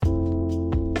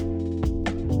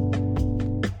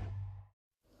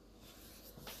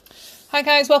Hi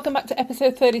guys, welcome back to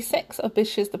episode 36 of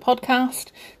Bishes the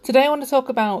podcast. Today I want to talk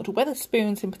about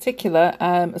Wetherspoons in particular,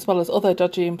 as well as other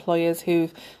dodgy employers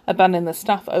who've abandoned their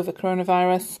staff over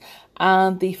coronavirus,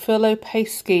 and the furlough pay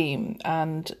scheme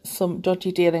and some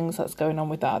dodgy dealings that's going on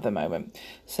with that at the moment.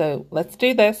 So let's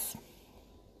do this.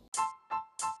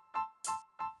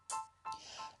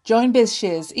 Join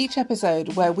BizShiz each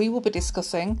episode where we will be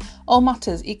discussing all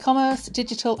matters e-commerce,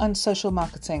 digital and social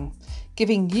marketing,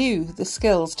 giving you the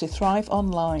skills to thrive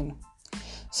online.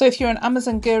 So if you're an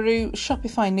Amazon guru,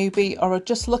 Shopify newbie or are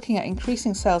just looking at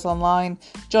increasing sales online,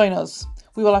 join us.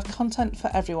 We will have content for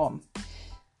everyone.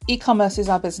 E-commerce is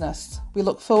our business. We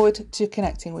look forward to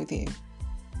connecting with you.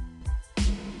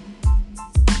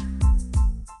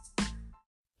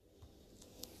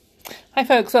 Hi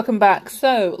folks, welcome back.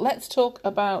 So let's talk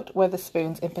about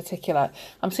Wetherspoons in particular.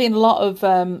 I'm seeing a lot of,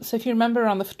 so if you remember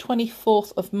around the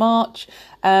 24th of March,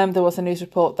 there was a news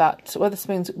report that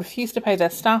Wetherspoons refused to pay their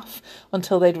staff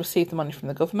until they'd received the money from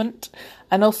the government.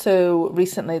 And also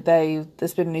recently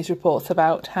there's been news reports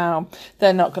about how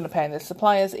they're not going to pay their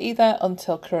suppliers either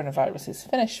until coronavirus is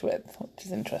finished with, which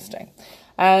is interesting.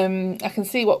 I can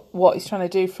see what he's trying to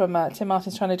do from, Tim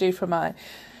Martin's trying to do from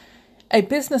a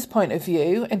business point of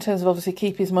view, in terms of obviously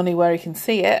keep his money where he can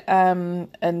see it,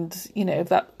 and you know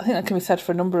that I think that can be said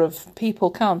for a number of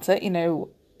people, can't it? You know,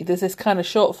 there's this kind of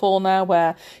shortfall now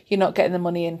where you're not getting the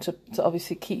money in to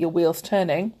obviously keep your wheels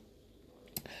turning.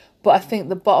 But I think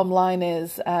the bottom line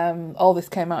is all this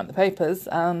came out in the papers,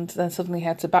 and then suddenly he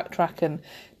had to backtrack and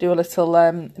do a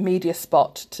little media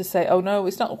spot to say, oh no,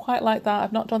 it's not quite like that.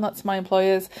 I've not done that to my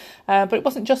employers. But it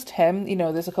wasn't just him. You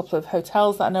know, there's a couple of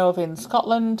hotels that I know of in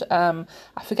Scotland. I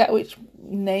forget which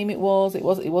name it was. It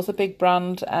was a big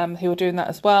brand who were doing that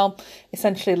as well.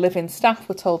 Essentially, live-in staff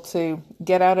were told to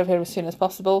get out of here as soon as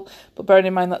possible. But bearing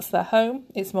in mind that's their home,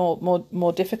 it's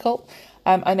more difficult.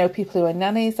 I know people who are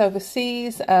nannies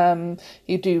overseas,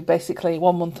 who do basically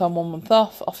 1 month on, 1 month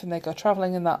off. Often they go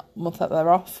travelling in that month that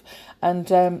they're off, and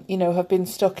you know, have been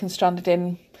stuck and stranded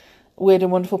in weird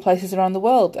and wonderful places around the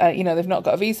world. You know, they've not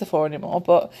got a visa for anymore,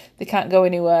 but they can't go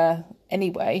anywhere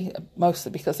anyway,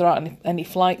 mostly because there aren't any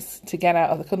flights to get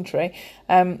out of the country.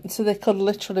 So they could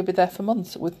literally be there for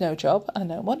months with no job and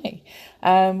no money,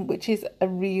 which is a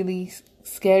really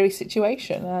scary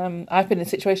situation. I've been in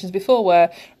situations before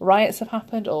where riots have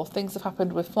happened or things have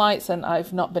happened with flights, and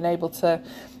I've not been able to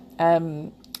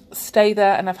stay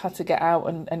there, and I've had to get out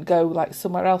and go like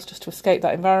somewhere else just to escape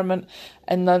that environment,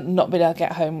 and then not been able to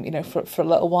get home, you know, for a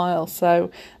little while. So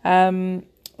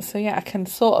yeah, I can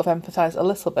sort of empathise a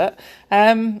little bit.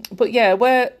 But yeah,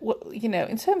 you know,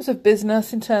 in terms of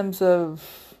business, in terms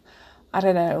of, I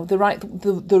don't know, the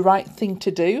right thing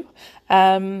to do.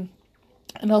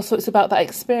 And also it's about that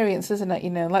experience, isn't it? You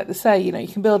know, like they say, you know, you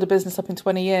can build a business up in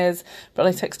 20 years, but it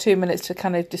only takes 2 minutes to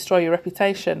kind of destroy your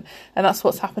reputation. And that's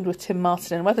what's happened with Tim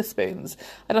Martin and Wetherspoons.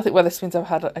 I don't think Wetherspoons ever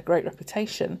had a great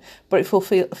reputation, but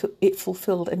it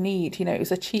fulfilled a need. You know, it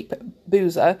was a cheap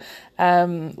boozer,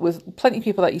 with plenty of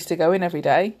people that used to go in every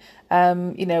day,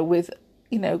 you know, with,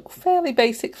 you know, fairly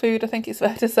basic food, I think it's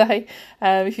fair to say,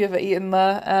 if you've ever eaten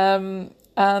there.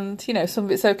 And, you know, some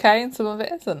of it's okay and some of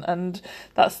it isn't. And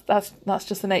that's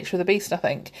just the nature of the beast, I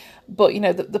think. But, you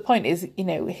know, the point is, you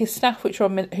know, his staff,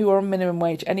 who are on minimum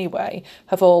wage anyway,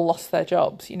 have all lost their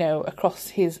jobs, you know, across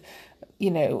his, you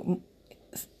know,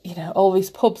 all these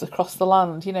pubs across the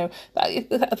land, you know,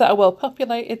 that are well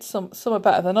populated. Some are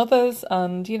better than others.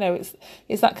 And, you know,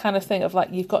 it's that kind of thing of like,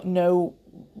 you've got no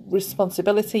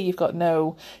responsibility, you've got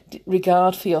no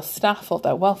regard for your staff or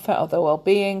their welfare or their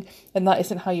well-being, and that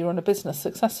isn't how you run a business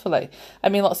successfully. I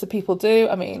mean, lots of people do.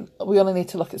 I mean, we only need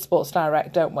to look at Sports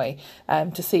Direct, don't we,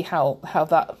 to see how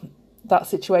that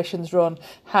situation's run,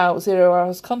 how 0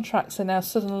 hours contracts are now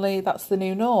suddenly that's the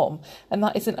new norm, and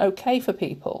that isn't okay for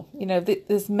people. You know,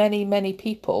 there's many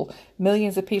people,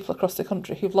 millions of people across the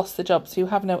country who've lost their jobs, who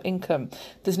have no income.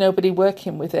 There's nobody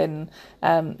working within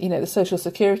you know, the social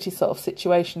security sort of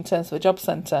situation in terms of a job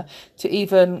centre to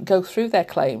even go through their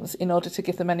claims in order to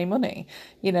give them any money.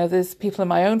 You know, there's people in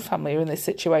my own family who are in this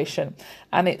situation,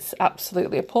 and it's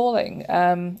absolutely appalling.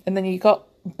 And then you got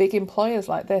big employers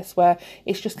like this where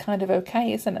it's just kind of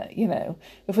okay, isn't it? You know,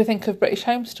 if we think of British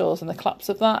Home Stores and the collapse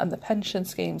of that and the pension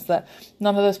schemes that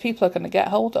none of those people are going to get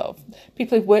hold of,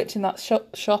 people who've worked in that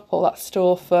shop or that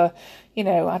store for, you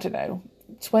know, I don't know,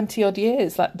 20 odd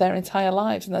years, like their entire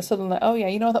lives, and they're suddenly like, oh yeah,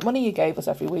 you know that money you gave us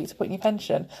every week to put in your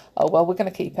pension, oh well, we're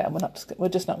going to keep it, and we're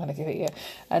just not going to give it you,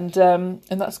 and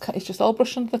it's just all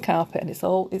brushed under the carpet, and it's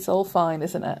all fine,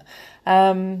 isn't it?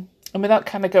 And without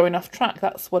kind of going off track,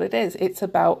 that's what it is. It's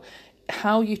about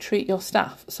how you treat your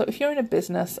staff. So if you're in a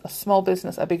business, a small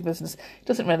business, a big business, it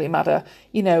doesn't really matter.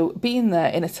 Being there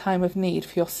in a time of need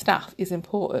for your staff is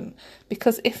important,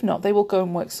 because if not, they will go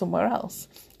and work somewhere else.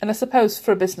 And I suppose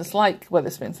for a business like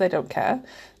Wetherspoons, they don't care.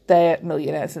 They're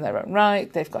millionaires in their own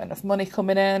right. They've got enough money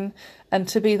coming in. And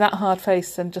to be that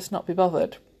hard-faced and just not be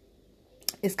bothered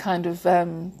is kind of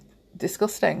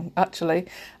disgusting, actually.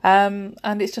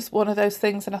 And it's just one of those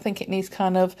things, and I think it needs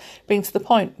kind of bring to the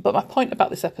point. But my point about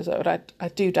this episode, I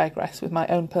do digress with my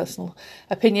own personal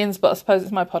opinions, but I suppose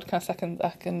it's my podcast.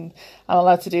 I'm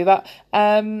allowed to do that.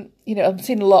 I'm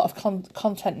seeing a lot of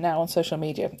content now on social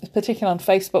media, particularly on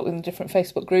Facebook, in different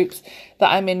Facebook groups that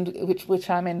I'm in, which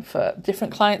I'm in for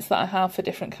different clients that I have for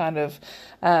different kind of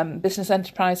business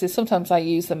enterprises. Sometimes I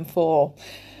use them for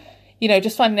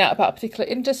just finding out about a particular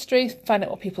industry, finding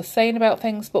out what people are saying about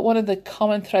things. But one of the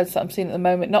common threads that I'm seeing at the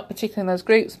moment, not particularly in those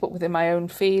groups, but within my own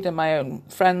feed and my own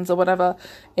friends or whatever,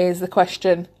 is the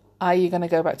question, are you going to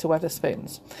go back to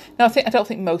Wetherspoons? Now, I don't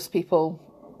think most people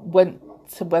went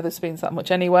to Wetherspoons that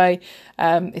much anyway.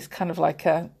 It's kind of like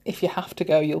if you have to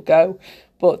go, you'll go.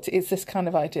 But it's this kind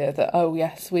of idea that, oh,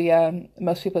 yes,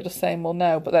 most people are just saying, well,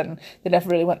 no, but then they never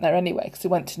really went there anyway, because they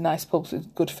went to nice pubs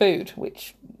with good food,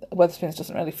 which Wetherspoons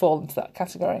doesn't really fall into that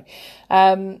category.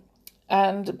 But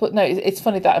no, it's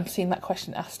funny that I'm seeing that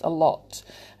question asked a lot.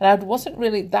 And I wasn't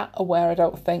really that aware, I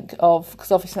don't think, of,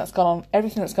 because obviously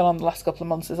everything that's gone on the last couple of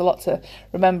months, there's a lot to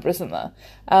remember, isn't there?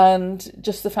 And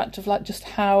just the fact of just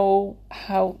how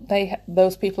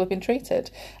those people have been treated.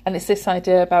 And it's this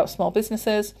idea about small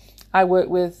businesses. I work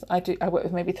with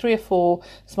maybe 3 or 4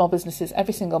 small businesses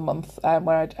every single month,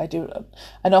 where I do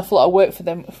an awful lot of work for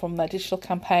them, from their digital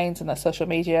campaigns and their social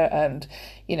media and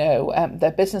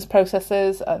their business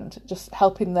processes, and just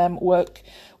helping them work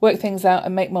things out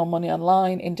and make more money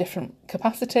online in different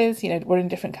capacities. Running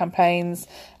different campaigns,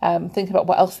 thinking about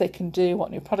what else they can do,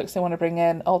 what new products they want to bring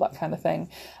in, all that kind of thing.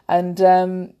 And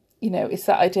it's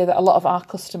that idea that a lot of our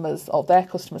customers, or their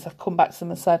customers, have come back to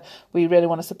them and said, we really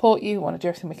want to support you, we want to do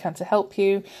everything we can to help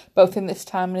you, both in this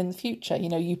time and in the future.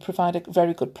 You provide a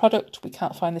very good product, we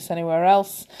can't find this anywhere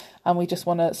else, and we just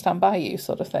want to stand by you,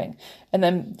 sort of thing. And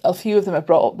then a few of them have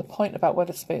brought up the point about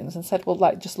Wetherspoons and said,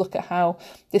 well, just look at how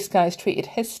this guy's treated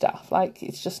his staff.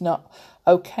 It's just not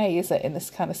okay, is it, in this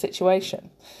kind of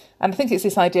situation? And I think it's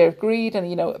this idea of greed,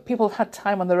 and, people have had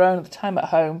time on their own, the time at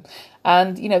home,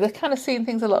 and, they're kind of seeing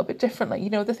things a little bit differently.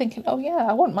 They're thinking, oh yeah,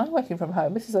 I wouldn't mind working from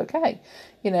home, this is okay.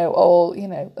 I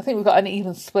think we've got an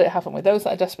even split, haven't we? Those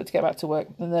that are desperate to get back to work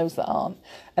and those that aren't.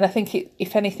 And I think,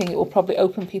 if anything, it will probably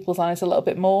open people's eyes a little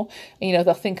bit more. And,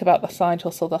 they'll think about the side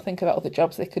hustle, they'll think about other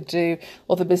jobs they could do,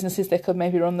 other businesses they could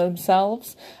maybe run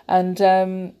themselves. And,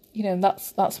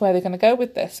 that's where they're going to go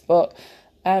with this. But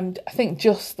I think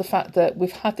just the fact that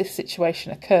we've had this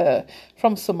situation occur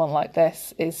from someone like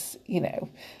this is,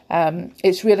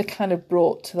 it's really kind of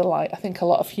brought to the light, I think, a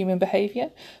lot of human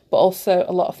behaviour, but also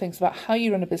a lot of things about how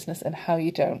you run a business and how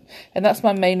you don't. And that's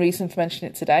my main reason for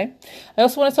mentioning it today. I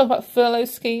also want to talk about the furlough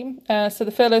scheme. So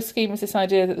the furlough scheme is this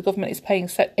idea that the government is paying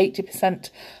 80%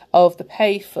 of the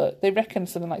pay for, they reckon,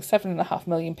 something like 7.5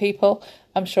 million people.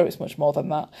 I'm sure it's much more than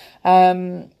that.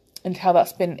 And how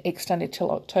that's been extended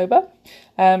till October.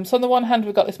 So on the one hand,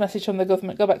 we've got this message from the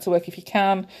government, go back to work if you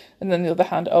can. And then on the other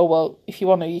hand, oh, well, if you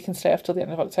want to, you can stay off till the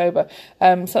end of October.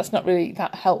 So that's not really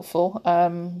that helpful.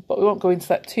 But we won't go into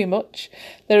that too much.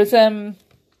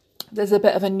 There's a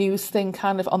bit of a news thing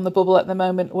kind of on the bubble at the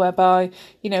moment, whereby,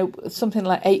 something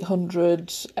like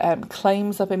 800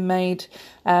 claims have been made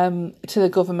to the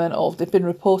government, or they've been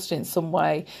reported in some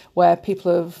way, where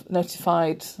people have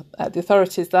notified the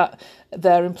authorities that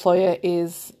their employer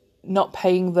is not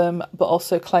paying them, but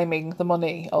also claiming the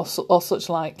money or such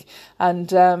like.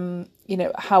 And,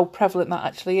 how prevalent that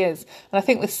actually is. And I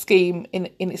think this scheme in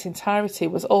its entirety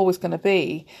was always going to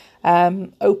be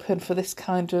open for this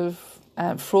kind of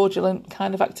fraudulent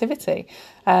kind of activity.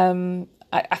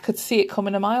 I could see it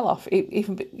coming a mile off.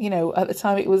 Even at the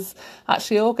time it was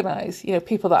actually organised,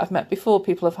 people that I've met before,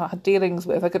 people I've had dealings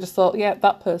with, I could have thought, yeah,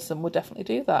 that person would definitely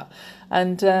do that.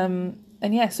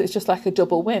 And yes, so it's just like a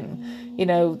double win.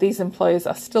 These employers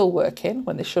are still working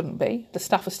when they shouldn't be. The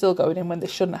staff are still going in when they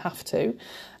shouldn't have to.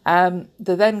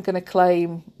 They're then going to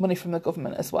claim money from the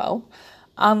government as well.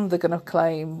 And they're going to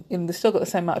claim, they've still got the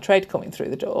same amount of trade coming through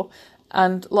the door.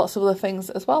 And lots of other things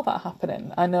as well that are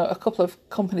happening. I know a couple of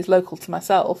companies local to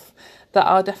myself that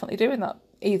are definitely doing that,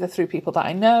 either through people that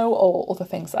I know or other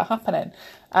things that are happening.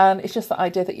 And it's just the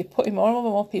idea that you're putting more and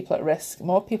more people at risk.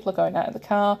 More people are going out of the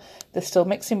car. They're still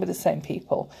mixing with the same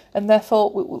people. And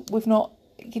therefore, we've not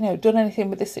done anything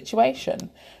with this situation.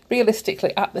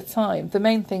 Realistically, at the time, the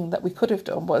main thing that we could have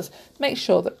done was make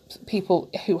sure that people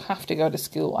who have to go to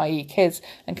school, i.e. kids,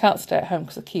 and can't stay at home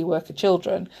because of key worker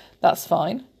children, that's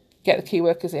fine. Get the key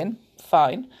workers in,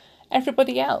 fine.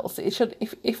 Everybody else, it should.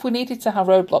 If we needed to have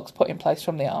roadblocks put in place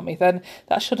from the army, then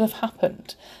that should have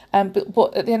happened.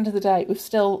 But at the end of the day, we've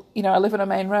still, I live on a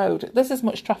main road. There's as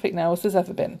much traffic now as there's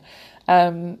ever been.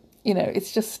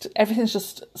 It's just, everything's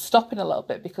just stopping a little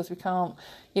bit because we can't,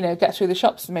 get through the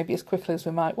shops maybe as quickly as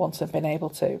we might once have been able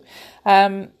to.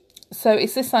 So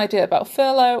it's this idea about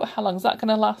furlough. How long is that going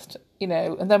to last?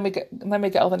 And then we get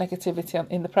all the negativity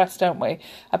in the press, don't we,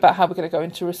 about how we're going to go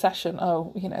into recession.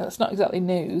 Oh, that's not exactly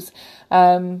news.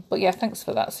 But yeah, thanks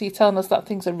for that. So you're telling us that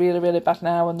things are really, really bad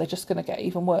now and they're just going to get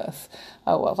even worse.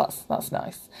 Oh, well, that's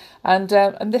nice. And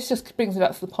this just brings me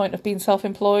back to the point of being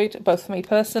self-employed, both for me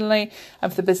personally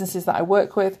and for the businesses that I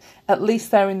work with. At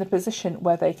least they're in the position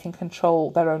where they can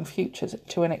control their own futures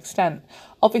to an extent.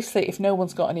 Obviously, if no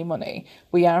one's got any money,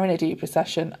 we are in a deep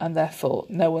recession and therefore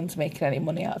no one's making any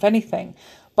money out of anything.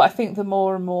 But I think the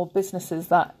more and more businesses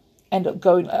that end up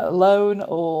going alone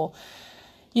or,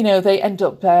 they end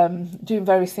up doing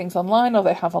various things online or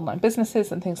they have online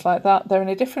businesses and things like that, they're in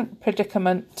a different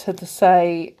predicament to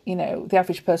the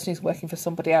average person who's working for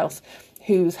somebody else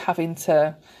who's having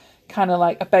to kind of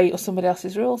like obey somebody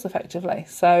else's rules effectively.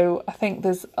 So I think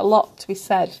there's a lot to be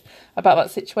said about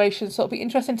that situation. So it'll be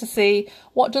interesting to see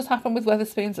what does happen with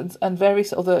Wetherspoons and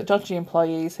various other Dodgy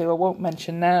employees who I won't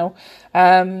mention now.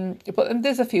 But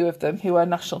there's a few of them who are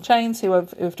national chains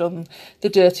who've done the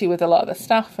dirty with a lot of their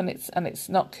staff, and it's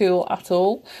not cool at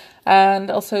all.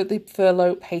 And also the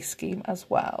furlough pay scheme as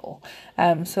well.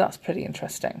 So that's pretty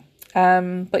interesting.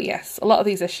 But yes, a lot of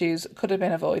these issues could have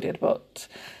been avoided, but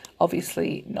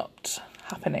obviously not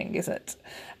happening, is it?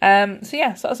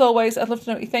 So as always, I'd love to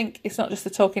know what you think. It's not just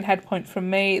a talking head point from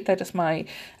me. They're just my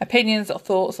opinions or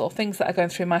thoughts or things that are going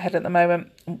through my head at the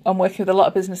moment. I'm working with a lot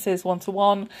of businesses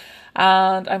one-to-one,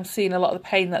 and I'm seeing a lot of the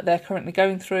pain that they're currently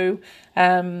going through.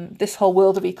 This whole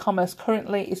world of e-commerce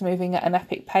currently is moving at an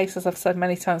epic pace, as I've said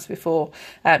many times before,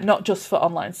 not just for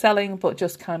online selling, but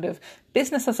just kind of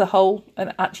business as a whole,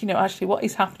 and actually what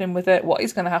is happening with it, what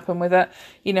is going to happen with it,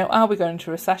 are we going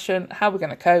into recession, how are we going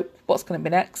to cope, what's going to be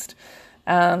next,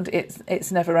 and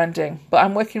it's never ending. But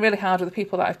I'm working really hard with the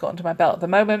people that I've got under my belt at the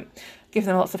moment, giving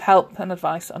them lots of help and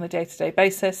advice on a day-to-day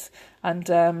basis, and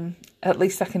at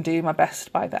least I can do my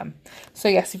best by them. So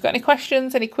yes, if you've got any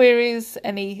questions, any queries,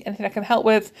 anything I can help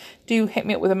with, do hit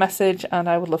me up with a message and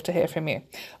I would love to hear from you.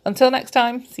 Until next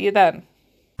time, see you then.